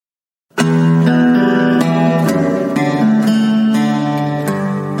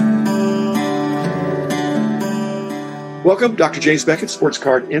Welcome, Dr. James Beckett, Sports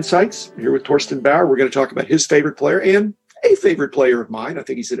Card Insights. Here with Torsten Bauer. We're going to talk about his favorite player and a favorite player of mine. I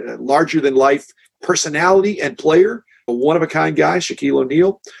think he's a larger-than-life personality and player, a one-of-a-kind guy, Shaquille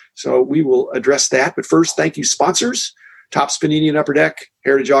O'Neal. So we will address that. But first, thank you, sponsors. Topps Panini and Upper Deck,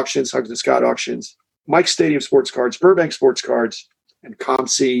 Heritage Auctions, Huggins and Scott Auctions, Mike's Stadium Sports Cards, Burbank Sports Cards, and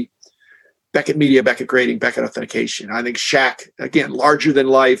ComC, Beckett Media, Beckett Grading, Beckett Authentication. I think Shaq, again, larger than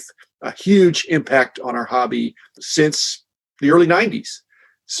life, a huge impact on our hobby since the early 90s.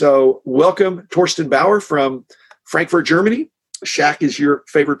 So welcome, Torsten Bauer from Frankfurt, Germany. Shaq is your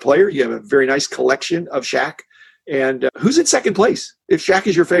favorite player. You have a very nice collection of Shaq. And who's in second place if Shaq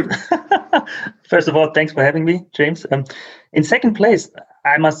is your favorite? First of all, thanks for having me, James. In second place,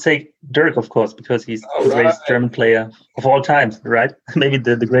 I must say Dirk, of course, because he's the greatest German player of all times, right? Maybe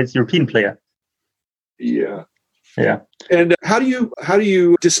the greatest European player. Yeah. Yeah. And how do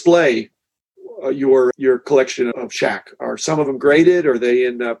you display your collection of Shaq? Are some of them graded? Are they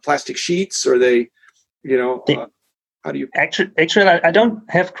in plastic sheets? Are they, how do you? Actually, I don't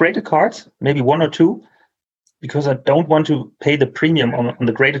have graded cards. Maybe one or two, because I don't want to pay the premium on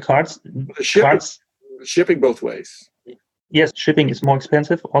the graded cards. Shipping both ways. Yes, shipping is more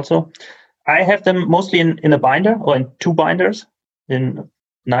expensive. Also, I have them mostly in a binder or in two binders in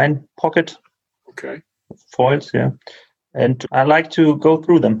 9 pocket. Okay. Foils, yeah, and I like to go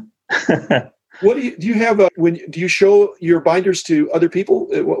through them. What do you have? Do you show your binders to other people?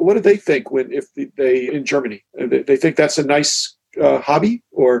 What do they think if they in Germany? They think that's a nice hobby,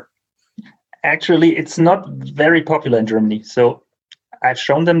 or? Actually, it's not very popular in Germany. So I've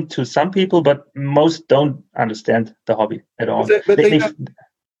shown them to some people, but most don't understand the hobby at all. But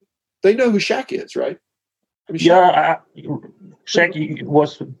they know who Shaq is, right? I mean, Shaq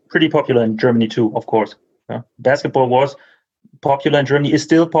was pretty popular in Germany too, of course. Basketball was popular in Germany, is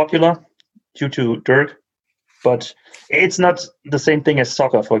still popular due to Dirk, but it's not the same thing as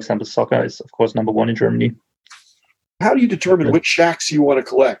soccer, for example. Soccer is, of course, number one in Germany. How do you determine which Shaqs you want to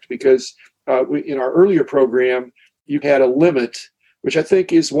collect? Because in our earlier program, you had a limit, which I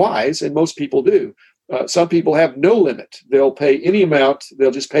think is wise, and most people do. Some people have no limit. They'll pay any amount.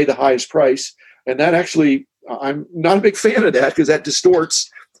 They'll just pay the highest price. And that actually, I'm not a big fan of that because that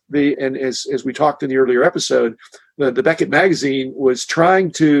distorts and as we talked in the earlier episode, the Beckett magazine was trying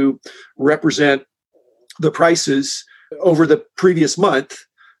to represent the prices over the previous month.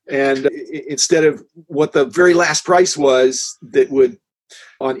 And instead of what the very last price was that would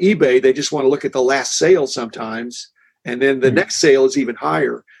on eBay, they just want to look at the last sale sometimes. And then the next sale is even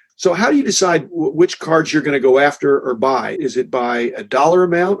higher. So how do you decide which cards you're going to go after or buy? Is it by a dollar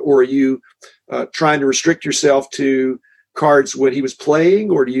amount, or are you trying to restrict yourself to cards when he was playing,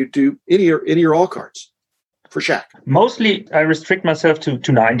 or do you do any or all cards for Shaq? Mostly, I restrict myself to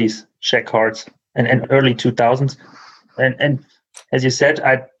 90s Shaq cards and early 2000s. And as you said,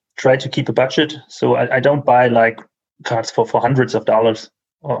 I try to keep a budget, so I don't buy like cards for hundreds of dollars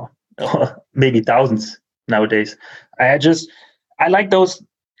or maybe thousands nowadays. I like those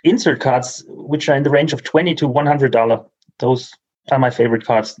insert cards, which are in the range of $20 to $100. Those are my favorite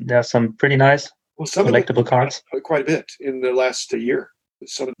cards. There are some pretty nice collectible cards. Quite a bit in the last year.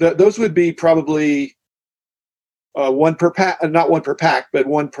 Those would be probably one per pack, not one per pack, but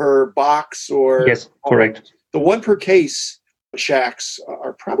one per box, or yes, correct. The one per case Shaqs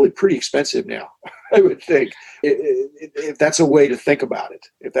are probably pretty expensive now, I would think, if that's a way to think about it.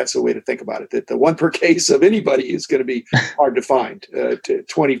 That the one per case of anybody is going to be hard to find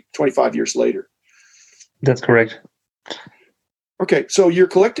 25 years later. That's correct. Okay, so you're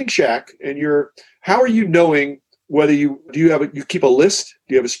collecting Shaq, and how are you knowing whether you keep a list?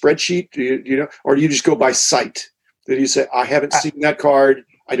 Do you have a spreadsheet? Do you know, or do you just go by sight? That you say, I haven't seen that card,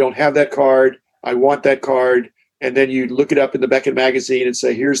 I don't have that card, I want that card, and then you look it up in the Beckett magazine and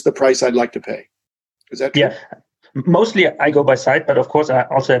say, here's the price I'd like to pay. Is that true? Yeah, mostly I go by sight, but of course I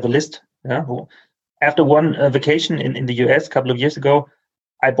also have a list. Yeah? After one vacation in the US a couple of years ago,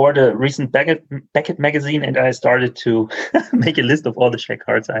 I bought a recent Beckett magazine, and I started to make a list of all the Shaq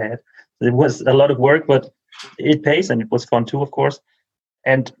cards I had. It was a lot of work, but it pays, and it was fun too, of course.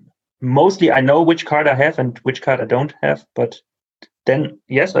 And mostly I know which card I have and which card I don't have. But then,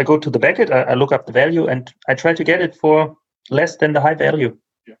 yes, I go to the Beckett, I look up the value, and I try to get it for less than the high value.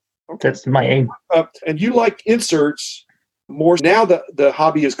 Yeah. Okay. That's my aim. And you like inserts more. Now the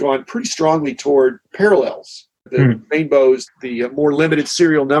hobby has gone pretty strongly toward parallels. The rainbows, the more limited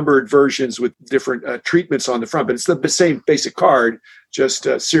serial numbered versions with different treatments on the front, but it's the same basic card, just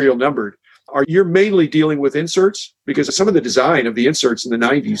serial numbered. Are you mainly dealing with inserts? Because some of the design of the inserts in the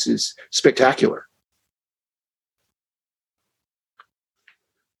 90s is spectacular.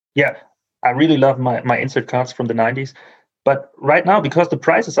 Yeah, I really love my insert cards from the 90s. But right now, because the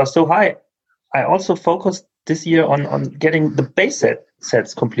prices are so high, I also focused this year on getting the base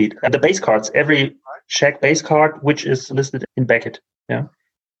sets complete. The base cards, every Shaq base card, which is listed in Beckett. Yeah.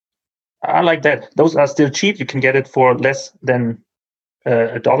 I like that. Those are still cheap. You can get it for less than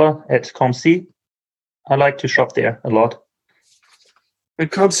 $1 at COMC. I like to shop there a lot.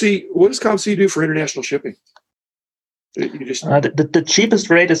 And COMC, what does COMC do for international shipping? You just the cheapest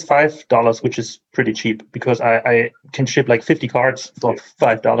rate is $5, which is pretty cheap because I can ship like 50 cards for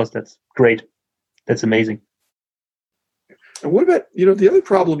 $5. That's great. That's amazing. And what about, the other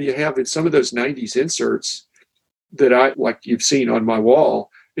problem you have in some of those 90s inserts that like you've seen on my wall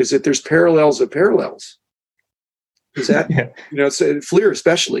is that there's parallels of parallels. Is that, Fleer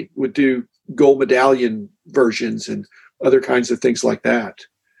especially would do gold medallion versions and other kinds of things like that.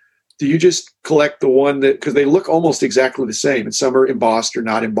 Do you just collect the one because they look almost exactly the same and some are embossed or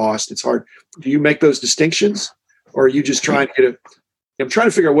not embossed? It's hard. Do you make those distinctions or are you just trying to I'm trying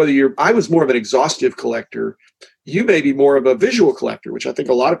to figure out whether I was more of an exhaustive collector. You may be more of a visual collector, which I think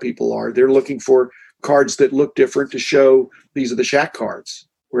a lot of people are. They're looking for cards that look different to show these are the Shaq cards.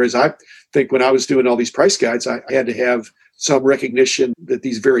 Whereas I think when I was doing all these price guides, I had to have some recognition that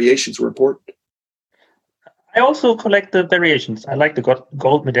these variations were important. I also collect the variations. I like the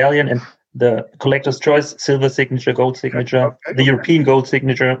gold medallion and the collector's choice, silver signature, gold signature, the European gold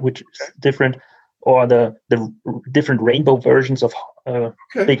signature, which is different, or the different rainbow versions of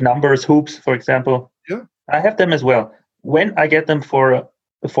big numbers, hoops, for example. Yeah. I have them as well when I get them for an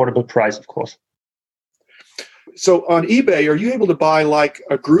affordable price, of course. So on eBay, are you able to buy like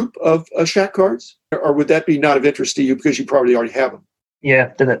a group of Shaq cards? Or would that be not of interest to you because you probably already have them?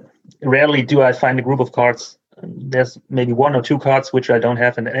 Yeah, rarely do I find a group of cards. There's maybe one or two cards which I don't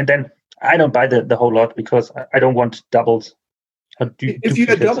have. And then I don't buy the whole lot because I don't want doubles. If you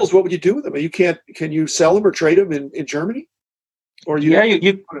had doubles, what would you do with them? Can you sell them or trade them in Germany? Or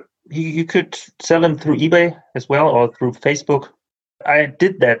you could sell them through eBay as well or through Facebook. I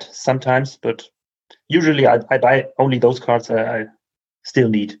did that sometimes, but usually I buy only those cards I still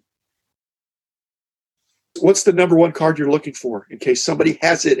need. What's the number one card you're looking for in case somebody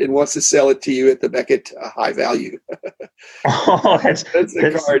has it and wants to sell it to you at the Beckett high value? That's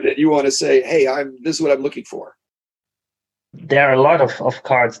the card that you want to say, hey, this is what I'm looking for. There are a lot of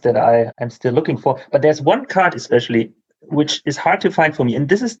cards that I am still looking for, but there's one card especially which is hard to find for me, and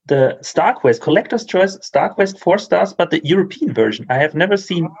this is the StarQuest Collector's Choice StarQuest 4 stars, but the European version. I have never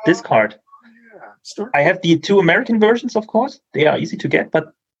seen this card. Yeah. I have the 2 American versions, of course. They are easy to get,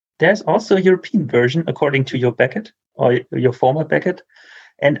 but there's also a European version, according to your Beckett or your former Beckett,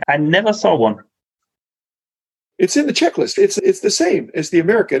 and I never saw one. It's in the checklist. It's the same as the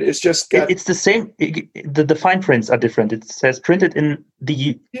American. It's just it's the same. The fine prints are different. It says printed in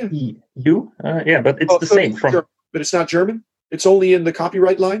the EU. But it's the same. But it's not German? It's only in the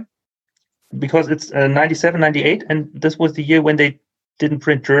copyright line? Because it's 97, 98, and this was the year when they didn't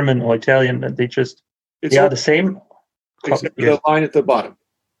print German or Italian, and they are the same. Except for the line at the bottom.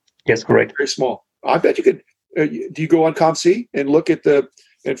 Yes, correct. Very small. I bet you could. Do you go on COMC and look at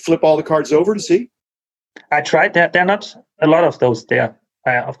and flip all the cards over to see? I tried that. There are not a lot of those there.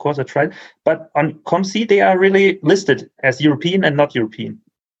 Of course, I tried. But on COMC, they are really listed as European and not European.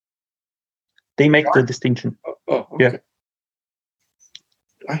 They make the distinction. Oh, okay. Yeah.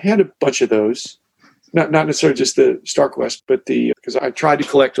 I had a bunch of those. Not necessarily just the StarQuest, but because I tried to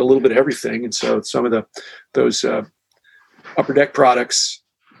collect a little bit of everything. And so some of those Upper Deck products,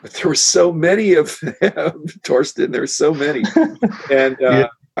 but there were so many of them, Torsten, there were so many. And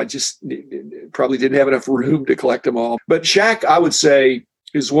I just probably didn't have enough room to collect them all. But Shaq, I would say,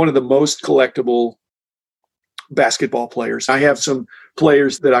 is one of the most collectible basketball players. I have some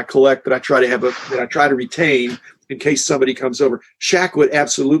players that I collect that I try to retain in case somebody comes over. Shaq would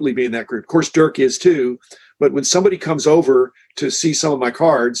absolutely be in that group. Of course, Dirk is too. But when somebody comes over to see some of my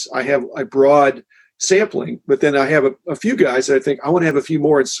cards, I have a broad sampling, but then I have a few guys that I think I want to have a few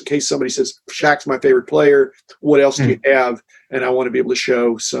more in case somebody says Shaq's my favorite player. What else do you have? And I want to be able to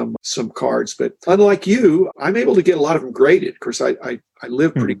show some cards. But unlike you, I'm able to get a lot of them graded. Of course, I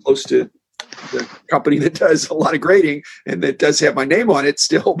live pretty close to the company that does a lot of grading and that does have my name on it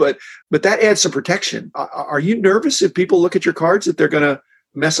still. But that adds some protection. Are you nervous if people look at your cards that they're going to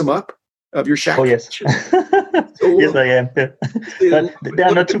mess them up? Of your Shaq? Oh, yes. Yes, I am. Yeah. But there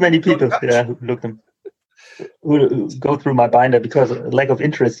are not too many people who look them. Who go through my binder because of lack of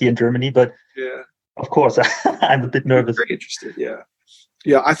interest here in Germany, but of course I'm a bit nervous. Very interested,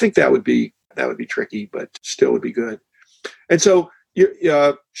 yeah. I think that would be tricky, but still would be good. And so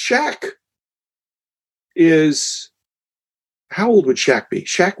Shaq is how old would Shaq be?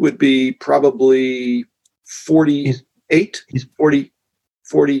 Shaq would be probably 48, He's 40.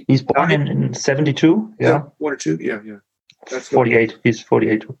 He's born in 72. Yeah. One or two. Yeah. That's 48. He's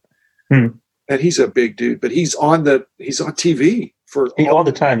 48. And he's a big dude, but he's on TV all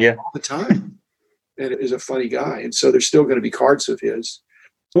the time. Yeah. All the time. And is a funny guy. And so there's still going to be cards of his.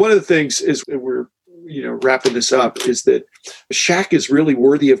 One of the things is we're, wrapping this up is that Shaq is really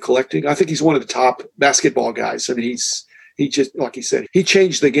worthy of collecting. I think he's one of the top basketball guys. I mean, he just, like he said, he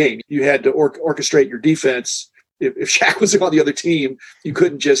changed the game. You had to orchestrate your defense. If Shaq was on the other team, you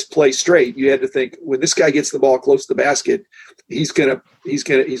couldn't just play straight. You had to think, when this guy gets the ball close to the basket,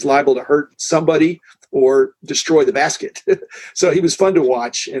 he's liable to hurt somebody or destroy the basket. So he was fun to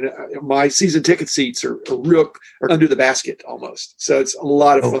watch. And my season ticket seats are under the basket almost. So it's a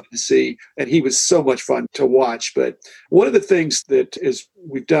lot of fun to see. And he was so much fun to watch. But one of the things that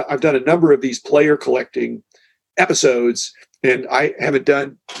I've done a number of these player collecting episodes, and I haven't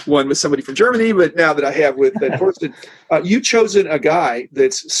done one with somebody from Germany, but now that I have with Torsten, you've chosen a guy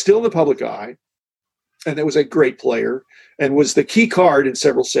that's still in the public eye, and that was a great player, and was the key card in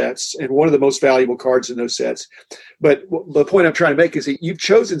several sets, and one of the most valuable cards in those sets. But the point I'm trying to make is that you've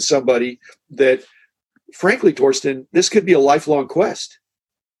chosen somebody that, frankly, Torsten, this could be a lifelong quest.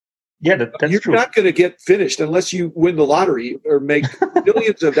 Yeah, that's true. You're not going to get finished unless you win the lottery or make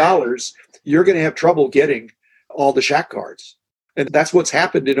billions of dollars. You're going to have trouble getting all the Shaq cards. And that's what's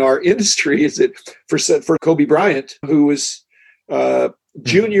happened in our industry, is that for Kobe Bryant, who was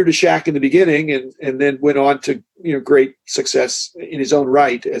junior to Shaq in the beginning and then went on to great success in his own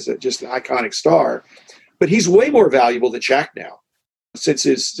right as just an iconic star. But he's way more valuable than Shaq now since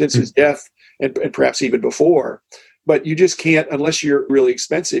his death and perhaps even before. But you just can't, unless you're really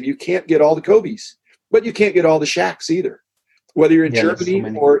expensive, you can't get all the Kobes, but you can't get all the Shaqs either, whether you're in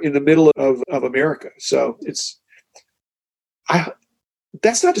Germany or in the middle of America. So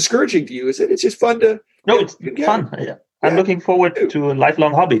that's not discouraging to you, is it? It's just fun to. No, it's fun. Yeah. I'm looking forward to a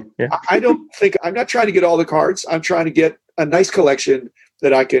lifelong hobby. Yeah. I'm not trying to get all the cards. I'm trying to get a nice collection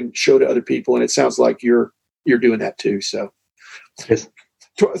that I can show to other people. And it sounds like you're doing that too. So, yes.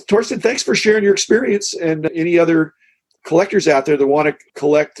 Torsten, thanks for sharing your experience. And any other collectors out there that want to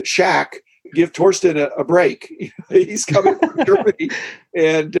collect Shaq, give Torsten a break. He's coming from Germany,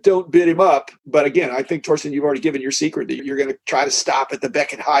 and don't bid him up. But again, I think, Torsten, you've already given your secret that you're going to try to stop at the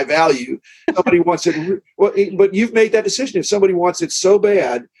Beckett high value. Somebody wants it, but you've made that decision. If somebody wants it so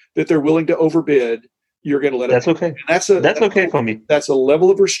bad that they're willing to overbid, you're going to let it. That's okay. That's okay for me. That's a level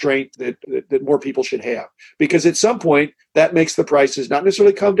of restraint that more people should have, because at some point that makes the prices not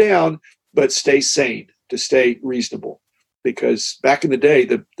necessarily come down, but stay sane, to stay reasonable. Because back in the day,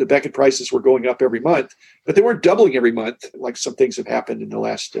 the Beckett prices were going up every month, but they weren't doubling every month like some things have happened in the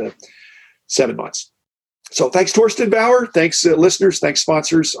last 7 months. So thanks, Torsten Bauer. Thanks, listeners. Thanks,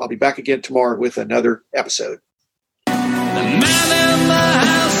 sponsors. I'll be back again tomorrow with another episode. The man in the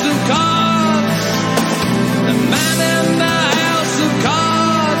house of cards.